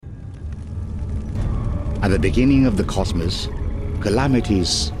At the beginning of the cosmos,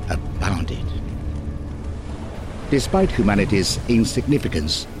 calamities abounded. Despite humanity's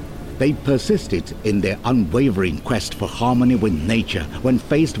insignificance, they persisted in their unwavering quest for harmony with nature when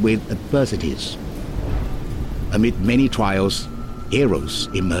faced with adversities. Amid many trials, heroes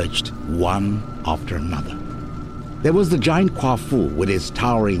emerged one after another. There was the giant Kwafu with his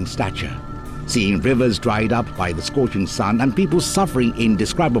towering stature. Seeing rivers dried up by the scorching sun and people suffering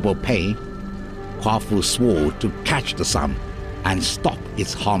indescribable pain, Kwafu swore to catch the sun and stop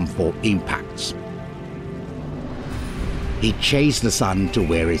its harmful impacts. He chased the sun to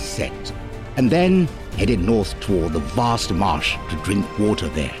where it set, and then headed north toward the vast marsh to drink water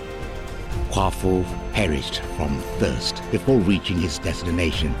there. Kwafu perished from thirst before reaching his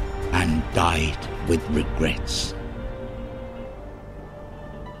destination and died with regrets.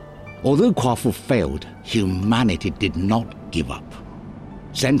 Although Kwafu failed, humanity did not give up.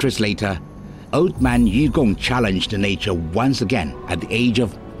 Centuries later, old man Yugong challenged nature once again at the age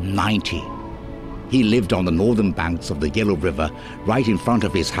of 90. He lived on the northern banks of the Yellow River. Right in front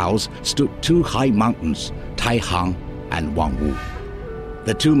of his house stood two high mountains, Taihang and Wangwu.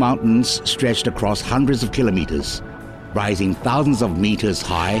 The two mountains stretched across hundreds of kilometers, rising thousands of meters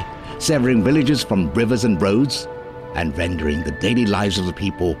high, severing villages from rivers and roads, and rendering the daily lives of the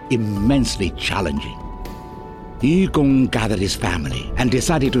people immensely challenging. Yugong gathered his family and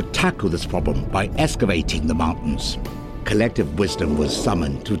decided to tackle this problem by excavating the mountains. Collective wisdom was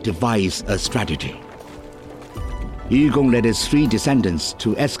summoned to devise a strategy. Yugong led his 3 descendants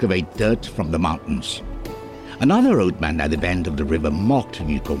to excavate dirt from the mountains. Another old man at the bend of the river mocked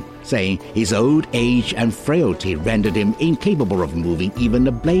Yugong, saying his old age and frailty rendered him incapable of moving even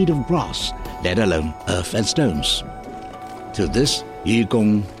a blade of grass, let alone earth and stones. To this,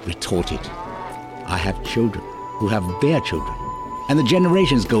 Yugong retorted, "I have children who have their children, and the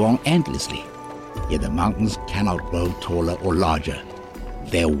generations go on endlessly. Yet the mountains cannot grow taller or larger.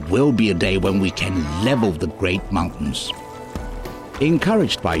 There will be a day when we can level the great mountains."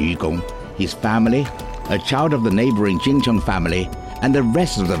 Encouraged by Yugong, his family, a child of the neighboring Jingcheng family, and the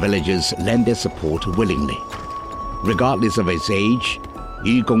rest of the villagers lent their support willingly. Regardless of his age,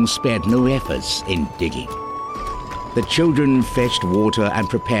 Yugong spared no efforts in digging. The children fetched water and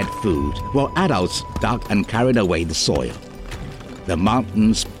prepared food, while adults dug and carried away the soil. The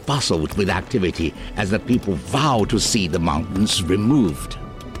mountains bustled with activity as the people vowed to see the mountains removed.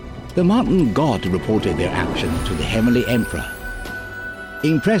 The mountain god reported their action to the heavenly emperor.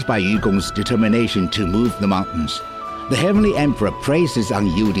 Impressed by Yugong's determination to move the mountains, the heavenly emperor praised his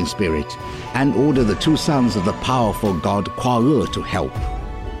unyielding spirit and ordered the 2 sons of the powerful god Kwa to help.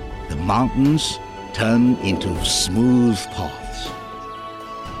 The mountains turned into smooth paths.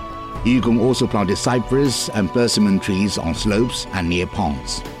 Yugong also planted cypress and persimmon trees on slopes and near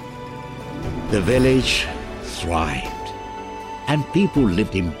ponds. The village thrived, and people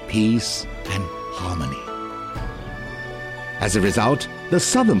lived in peace and harmony. As a result, the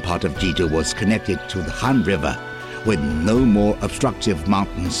southern part of Jizhou was connected to the Han River, with no more obstructive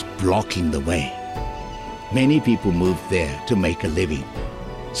mountains blocking the way. Many people moved there to make a living,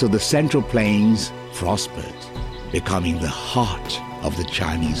 so the Central Plains prospered, becoming the heart of the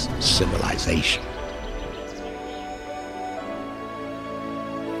Chinese civilization.